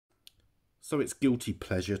So it's guilty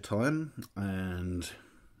pleasure time, and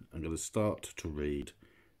I'm going to start to read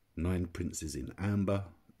Nine Princes in Amber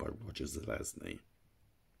by Roger Zelazny.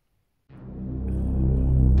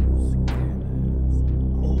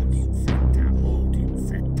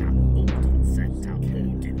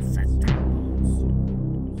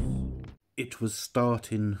 It was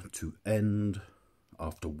starting to end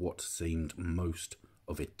after what seemed most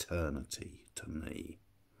of eternity to me.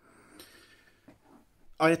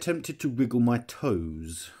 I attempted to wriggle my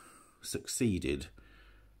toes, succeeded.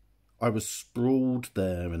 I was sprawled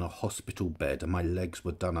there in a hospital bed and my legs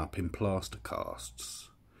were done up in plaster casts,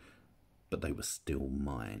 but they were still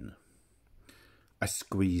mine. I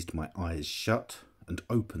squeezed my eyes shut and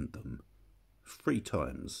opened them 3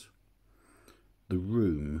 times. The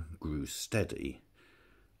room grew steady.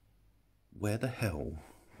 Where the hell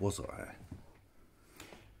was I?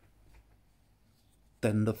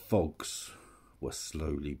 Then the fogs were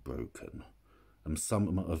slowly broken, and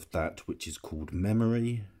some of that which is called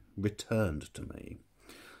memory returned to me.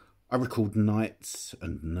 I recalled nights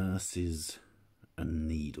and nurses and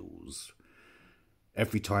needles.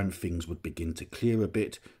 Every time things would begin to clear a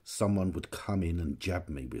bit, someone would come in and jab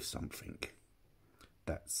me with something.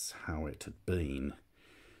 That's how it had been.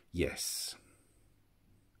 Yes.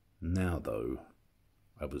 Now, though,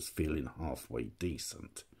 I was feeling halfway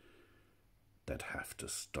decent. They'd have to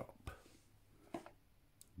stop.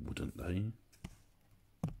 Wouldn't they?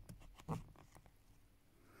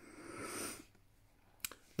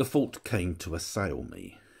 The thought came to assail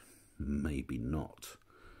me. Maybe not.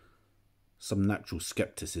 Some natural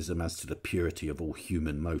scepticism as to the purity of all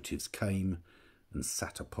human motives came and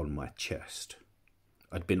sat upon my chest.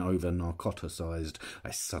 I'd been over-narcoticized, I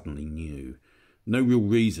suddenly knew. No real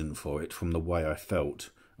reason for it from the way I felt,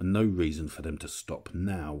 and no reason for them to stop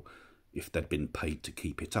now if they'd been paid to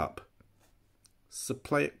keep it up. So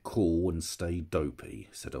play it cool and stay dopey,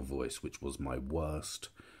 said a voice which was my worst,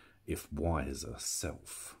 if wiser,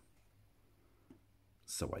 self.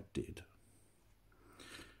 So I did.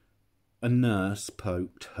 A nurse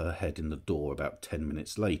poked her head in the door about 10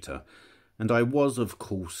 minutes later, and I was, of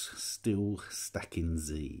course, still stacking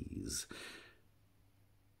Z's.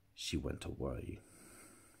 She went away.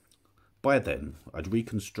 By then, I'd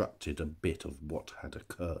reconstructed a bit of what had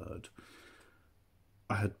occurred.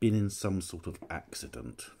 I had been in some sort of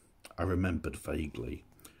accident. I remembered vaguely.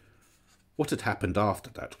 What had happened after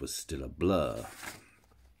that was still a blur.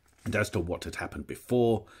 And as to what had happened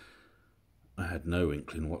before, I had no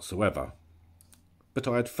inkling whatsoever. But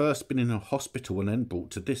I had first been in a hospital and then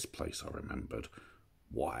brought to this place, I remembered.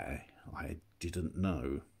 Why, I didn't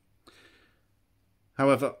know.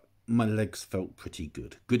 However, my legs felt pretty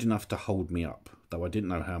good, good enough to hold me up, though I didn't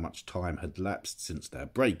know how much time had lapsed since their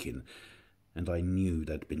break-in, and I knew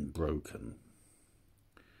they'd been broken.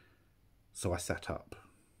 So I sat up.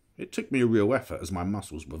 It took me a real effort, as my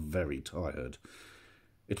muscles were very tired.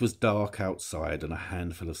 It was dark outside, and a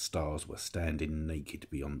handful of stars were standing naked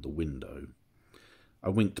beyond the window. I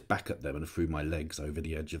winked back at them and threw my legs over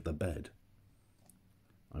the edge of the bed.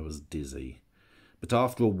 I was dizzy, but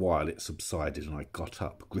after a while it subsided and I got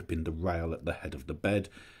up, gripping the rail at the head of the bed,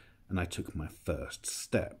 and I took my first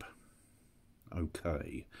step.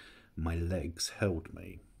 Okay, my legs held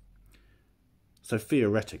me. So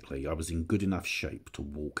theoretically I was in good enough shape to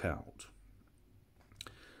walk out.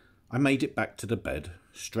 I made it back to the bed,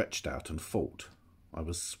 stretched out and thought. I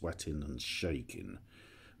was sweating and shaking.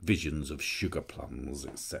 Visions of sugar plums,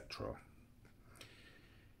 etc.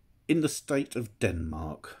 In the state of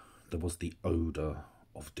Denmark, there was the odour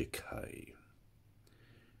of decay.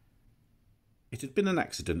 It had been an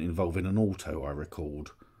accident involving an auto, I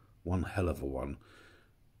recalled. One hell of a one.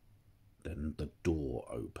 Then the door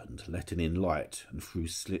opened, letting in light, and through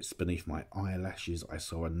slits beneath my eyelashes I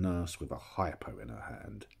saw a nurse with a hypo in her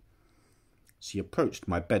hand. She approached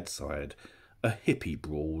my bedside, a hippie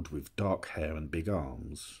broad with dark hair and big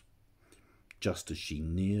arms. Just as she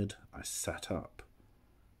neared, I sat up.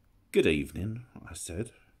 "Good evening," I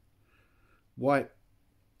said. "Why,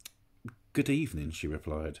 good evening," she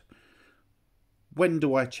replied. "When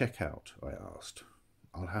do I check out?" I asked.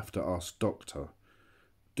 "I'll have to ask Doctor."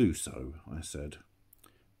 "Do so," I said.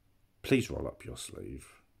 "Please roll up your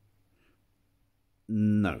sleeve."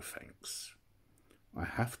 "No, thanks. I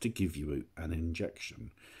have to give you an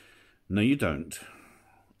injection." "No, you don't.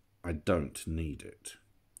 I don't need it."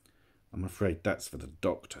 "I'm afraid that's for the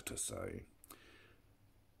doctor to say."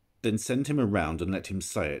 "Then send him around and let him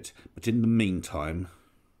say it, but in the meantime,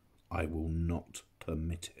 I will not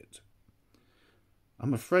permit it."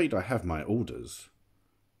 "I'm afraid I have my orders."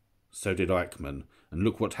 "So did Eichmann, and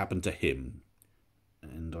look what happened to him."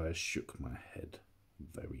 And I shook my head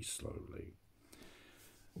very slowly.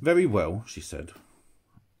 Very well, she said.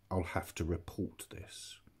 I'll have to report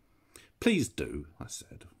this. Please do, I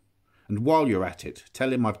said. And while you're at it,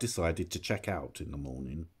 tell him I've decided to check out in the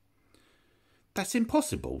morning. That's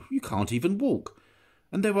impossible. You can't even walk.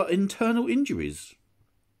 And there are internal injuries.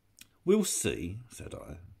 We'll see, said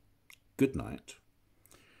I. Good night.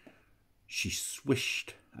 She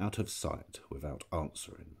swished out of sight without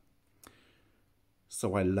answering.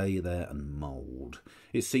 So I lay there and mulled.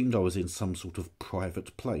 It seemed I was in some sort of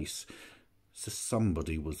private place. So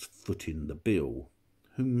somebody was footing the bill.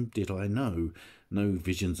 Whom did I know? No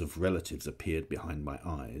visions of relatives appeared behind my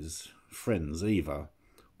eyes. Friends either.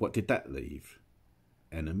 What did that leave?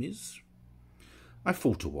 Enemies? I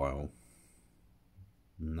thought a while.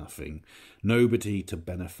 Nothing. Nobody to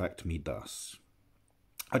benefact me thus.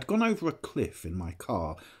 I'd gone over a cliff in my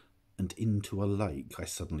car and into a lake, I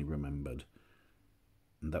suddenly remembered.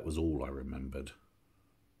 And that was all I remembered.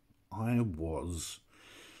 I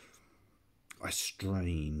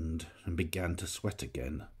strained and began to sweat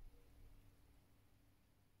again.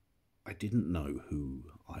 I didn't know who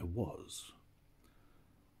I was.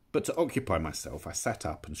 But to occupy myself, I sat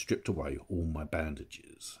up and stripped away all my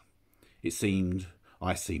bandages. I seemed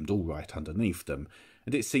all right underneath them,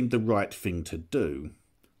 and it seemed the right thing to do.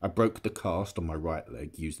 I broke the cast on my right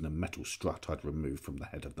leg using a metal strut I'd removed from the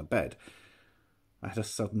head of the bed. I had a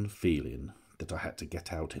sudden feeling that I had to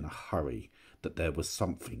get out in a hurry, that there was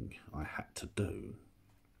something I had to do.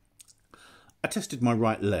 I tested my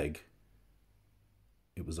right leg.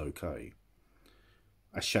 It was okay.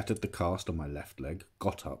 I shattered the cast on my left leg,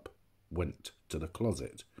 got up, went to the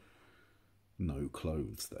closet. No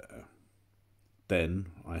clothes there.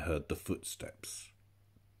 Then I heard the footsteps.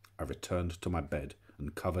 I returned to my bed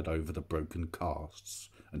and covered over the broken casts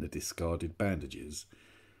and the discarded bandages.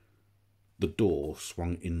 The door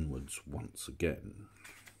swung inwards once again.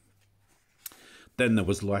 Then there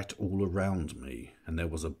was light all around me, and there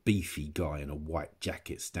was a beefy guy in a white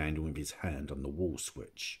jacket standing with his hand on the wall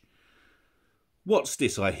switch. "What's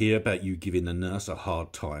this I hear about you giving the nurse a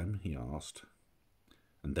hard time?" he asked.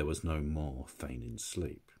 And there was no more feigning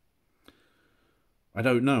sleep. "I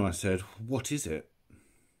don't know," I said. "What is it?"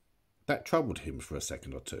 That troubled him for a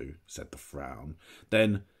second or two, said the frown.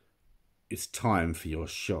 Then, "It's time for your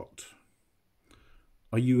shot."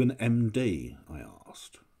 "Are you an MD?" I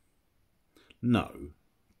asked. "No,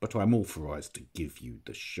 but I'm authorised to give you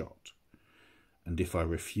the shot." "And if I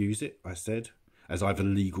refuse it," I said, "as I've a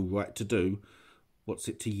legal right to do, what's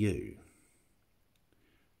it to you?"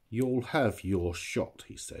 "You'll have your shot,"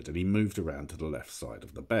 he said, and he moved around to the left side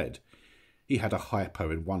of the bed. He had a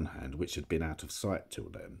hypo in one hand, which had been out of sight till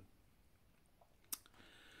then.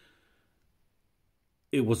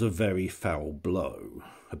 It was a very foul blow,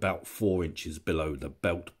 about 4 inches below the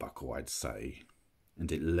belt buckle, I'd say,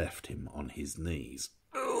 and it left him on his knees.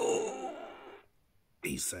 "Oh,"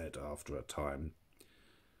 he said after a time.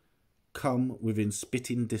 "Come within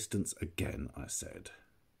spitting distance again," I said,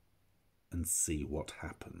 "and see what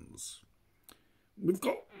happens. We've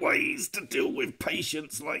got ways to deal with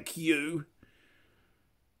patients like you."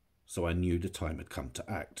 So I knew the time had come to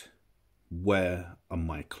act. "Where are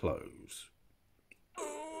my clothes?"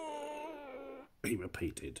 "Oh," he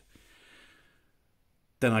repeated.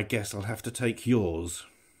 "Then I guess I'll have to take yours."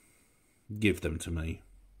 "Give them to me."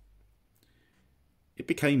 It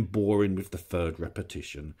became boring with the third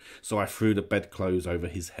repetition, so I threw the bedclothes over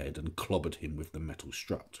his head and clobbered him with the metal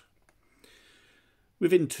strut.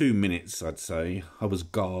 Within 2 minutes, I'd say, I was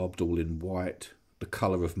garbed all in white, the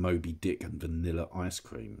colour of Moby Dick and vanilla ice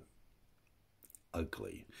cream.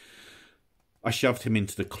 Ugly. I shoved him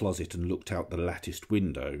into the closet and looked out the latticed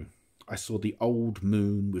window. I saw the old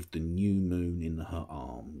moon with the new moon in her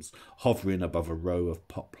arms, hovering above a row of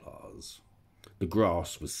poplars. The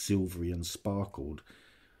grass was silvery and sparkled.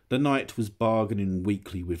 The night was bargaining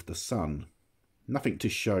weakly with the sun. Nothing to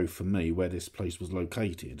show for me where this place was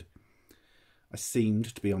located. I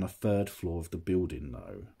seemed to be on a 3rd floor of the building,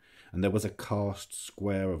 though, and there was a cast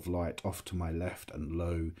square of light off to my left and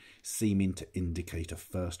low, seeming to indicate a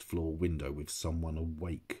 1st floor window with someone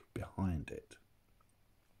awake behind it.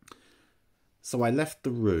 So I left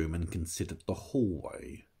the room and considered the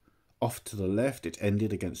hallway. Off to the left it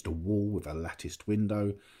ended against a wall with a latticed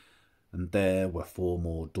window, and there were 4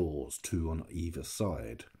 more doors, 2 on either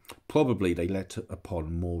side. Probably they led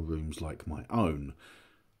upon more rooms like my own.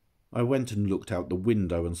 I went and looked out the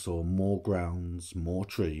window and saw more grounds, more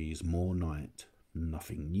trees, more night.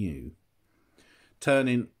 Nothing new.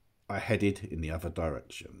 Turning, I headed in the other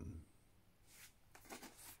direction.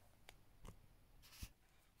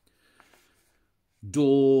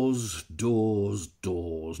 Doors, doors,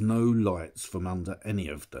 doors, no lights from under any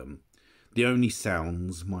of them. The only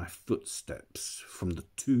sounds my footsteps from the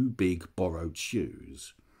 2 big borrowed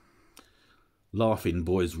shoes. Laughing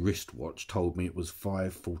Boy's wristwatch told me it was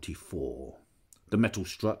 5:44. The metal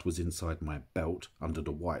strut was inside my belt under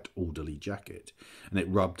the white orderly jacket, and it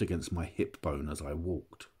rubbed against my hip bone as I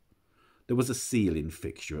walked. There was a ceiling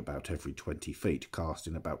fixture about every 20 feet,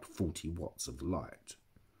 casting about 40 watts of light.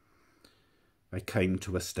 I came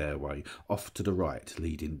to a stairway, off to the right,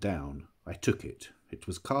 leading down. I took it. It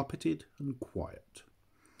was carpeted and quiet.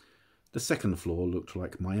 The second floor looked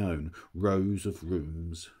like my own, rows of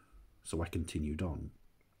rooms, so I continued on.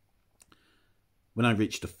 When I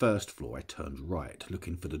reached the first floor, I turned right,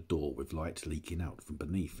 looking for the door with light leaking out from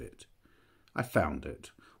beneath it. I found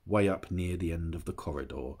it, way up near the end of the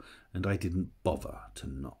corridor, and I didn't bother to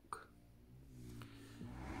knock.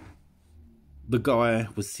 The guy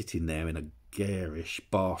was sitting there in a garish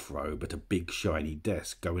bathrobe at a big shiny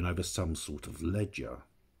desk going over some sort of ledger.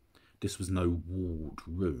 This was no walled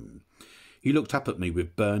room. He looked up at me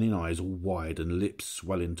with burning eyes all wide and lips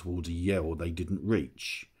swelling towards a yell they didn't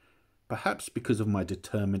reach, perhaps because of my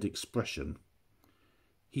determined expression.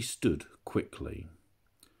 He stood quickly.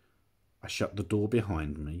 I shut the door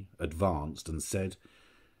behind me, advanced and said,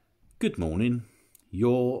 "Good morning.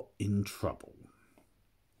 You're in trouble."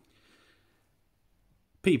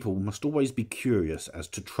 People must always be curious as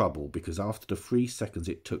to trouble, because after the 3 seconds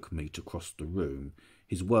it took me to cross the room,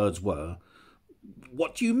 his words were,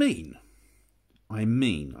 "What do you mean?" "I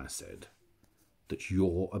mean," I said, "that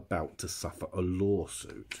you're about to suffer a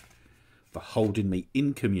lawsuit for holding me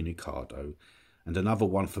incommunicado and another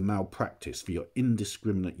one for malpractice for your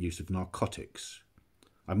indiscriminate use of narcotics.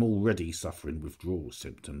 I'm already suffering withdrawal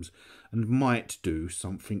symptoms and might do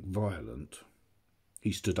something violent."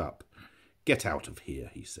 He stood up. "Get out of here,"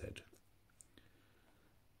 he said.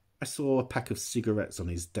 I saw a pack of cigarettes on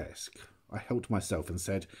his desk. I helped myself and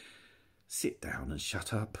said, "Sit down and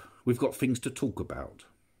shut up. We've got things to talk about."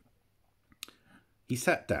 He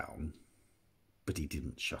sat down, but he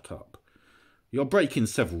didn't shut up. "You're breaking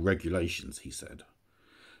several regulations," he said.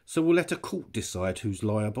 "So we'll let a court decide who's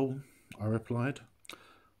liable," I replied.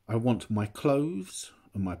 "I want my clothes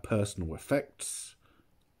and my personal effects.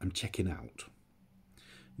 I'm checking out."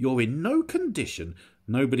 "You're in no condition."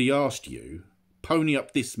 "Nobody asked you. Pony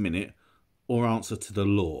up this minute or answer to the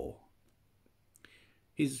law."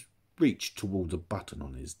 He's reached toward a button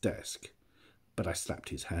on his desk, but I slapped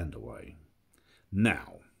his hand away.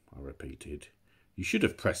 "Now," I repeated, "you should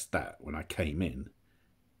have pressed that when I came in.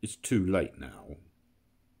 It's too late now."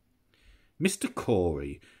 "Mr.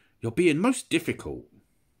 Corey, you're being most difficult."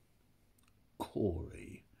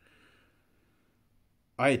 Corey.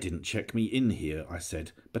 "I didn't check me in here," I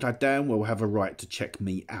said, "but I damn well have a right to check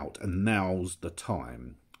me out, and now's the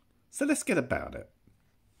time. So let's get about it."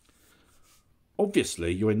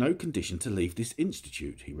 "Obviously, you're in no condition to leave this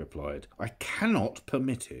institute," he replied. "I cannot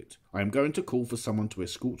permit it. I am going to call for someone to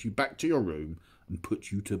escort you back to your room and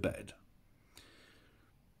put you to bed."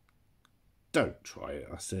 "Don't try it,"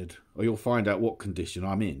 I said, "or you'll find out what condition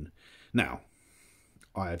I'm in. Now,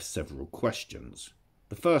 I have several questions.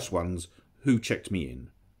 The first one's, who checked me in,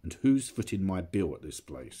 and who's footing my bill at this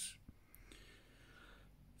place?"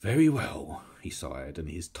 "Very well," he sighed, and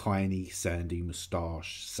his tiny, sandy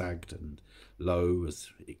moustache sagged and low as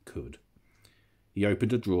it could. He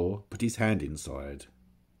opened a drawer, put his hand inside,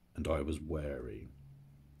 and I was wary.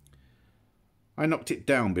 I knocked it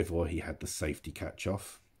down before he had the safety catch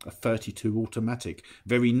off. A .32 automatic,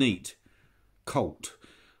 very neat. Colt.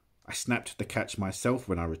 I snapped the catch myself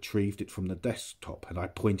when I retrieved it from the desktop, and I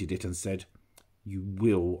pointed it and said, "You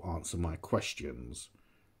will answer my questions.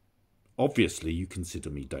 Obviously you consider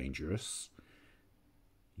me dangerous."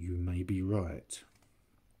 "You may be right."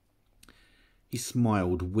 He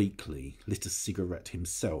smiled weakly, lit a cigarette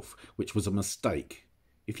himself, which was a mistake.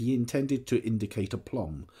 If he intended to indicate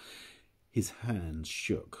aplomb, his hands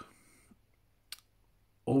shook.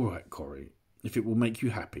 "All right, Corey, if it will make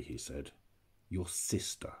you happy," he said. "Your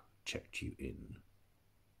sister checked you in."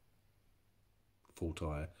 Thought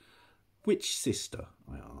I. "Which sister?"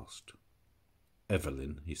 I asked.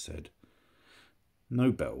 "Evelyn," he said.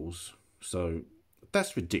 No bells, so...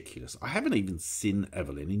 "That's ridiculous. I haven't even seen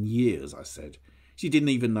Evelyn in years," I said. "She didn't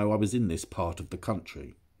even know I was in this part of the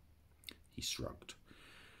country." He shrugged.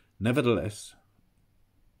 "Nevertheless,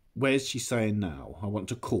 where's she saying now? I want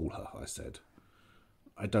to call her," I said.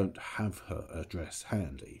 "I don't have her address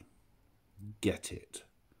handy." "Get it."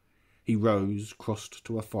 He rose, crossed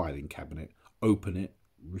to a filing cabinet, opened it,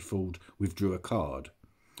 withdrew a card.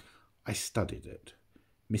 I studied it.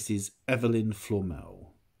 Mrs. Evelyn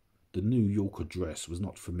Flormel. The New York address was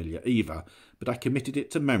not familiar either, but I committed it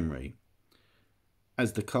to memory.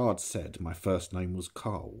 As the card said, my first name was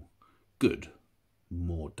Carl. Good.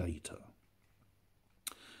 More data.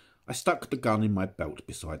 I stuck the gun in my belt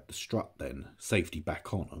beside the strut then, safety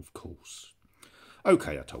back on, of course.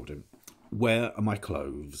 OK, I told him. Where are my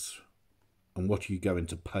clothes? And what are you going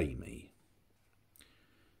to pay me?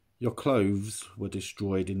 Your clothes were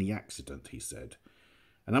destroyed in the accident, he said.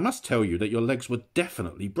 And I must tell you that your legs were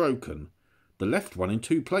definitely broken. The left one in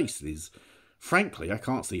 2 places. Frankly, I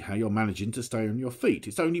can't see how you're managing to stay on your feet.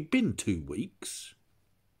 It's only been 2 weeks.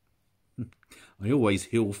 I always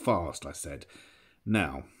heal fast, I said.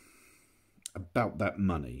 Now, about that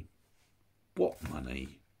money. What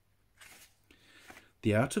money?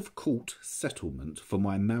 The out-of-court settlement for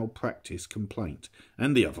my malpractice complaint,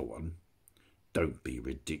 and the other one. Don't be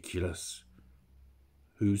ridiculous.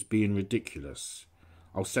 Who's being ridiculous?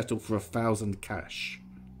 I'll settle for 1,000 cash,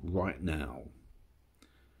 right now.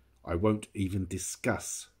 I won't even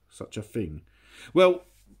discuss such a thing. Well,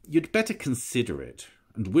 you'd better consider it,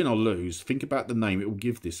 and win or lose, think about the name it will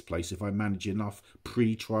give this place if I manage enough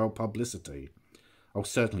pre-trial publicity. I'll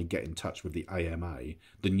certainly get in touch with the AMA,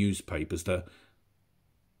 the newspapers, the...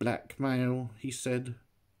 Blackmail, he said,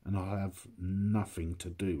 and I'll have nothing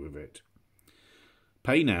to do with it.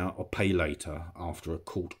 Pay now or pay later after a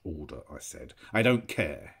court order, I said. I don't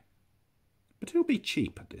care. But he'll be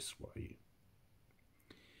cheaper this way.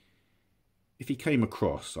 If he came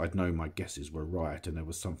across, I'd know my guesses were right and there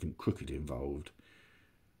was something crooked involved.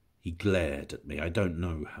 He glared at me, I don't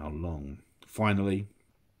know how long. Finally,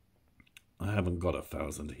 I haven't got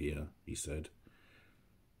 1,000 here, he said.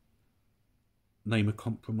 Name a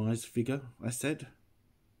compromise figure, I said.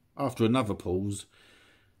 After another pause,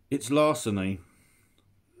 it's larceny.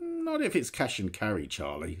 Not if it's cash and carry,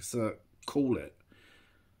 Charlie, so call it.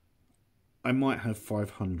 I might have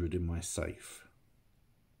 500 in my safe.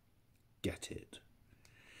 Get it.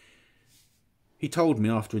 He told me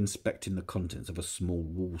after inspecting the contents of a small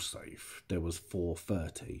wall safe there was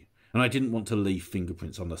 430, and I didn't want to leave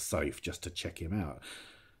fingerprints on the safe just to check him out,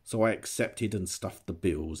 so I accepted and stuffed the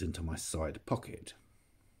bills into my side pocket.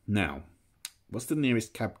 Now, what's the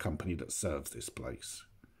nearest cab company that serves this place?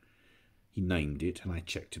 He named it, and I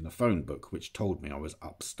checked in the phone book, which told me I was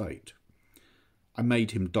upstate. I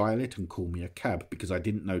made him dial it and call me a cab because I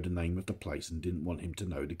didn't know the name of the place and didn't want him to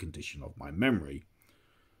know the condition of my memory.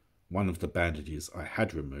 One of the bandages I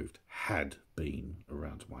had removed had been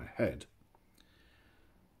around my head.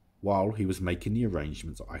 While he was making the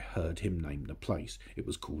arrangements, I heard him name the place. It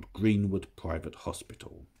was called Greenwood Private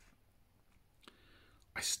Hospital.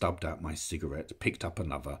 I stubbed out my cigarette, picked up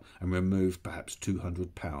another, and removed perhaps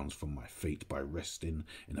 £200 from my feet by resting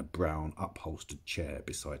in a brown upholstered chair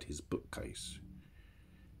beside his bookcase.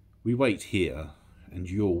 We wait here, and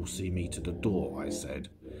you'll see me to the door, I said.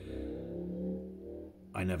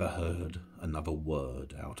 I never heard another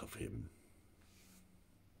word out of him.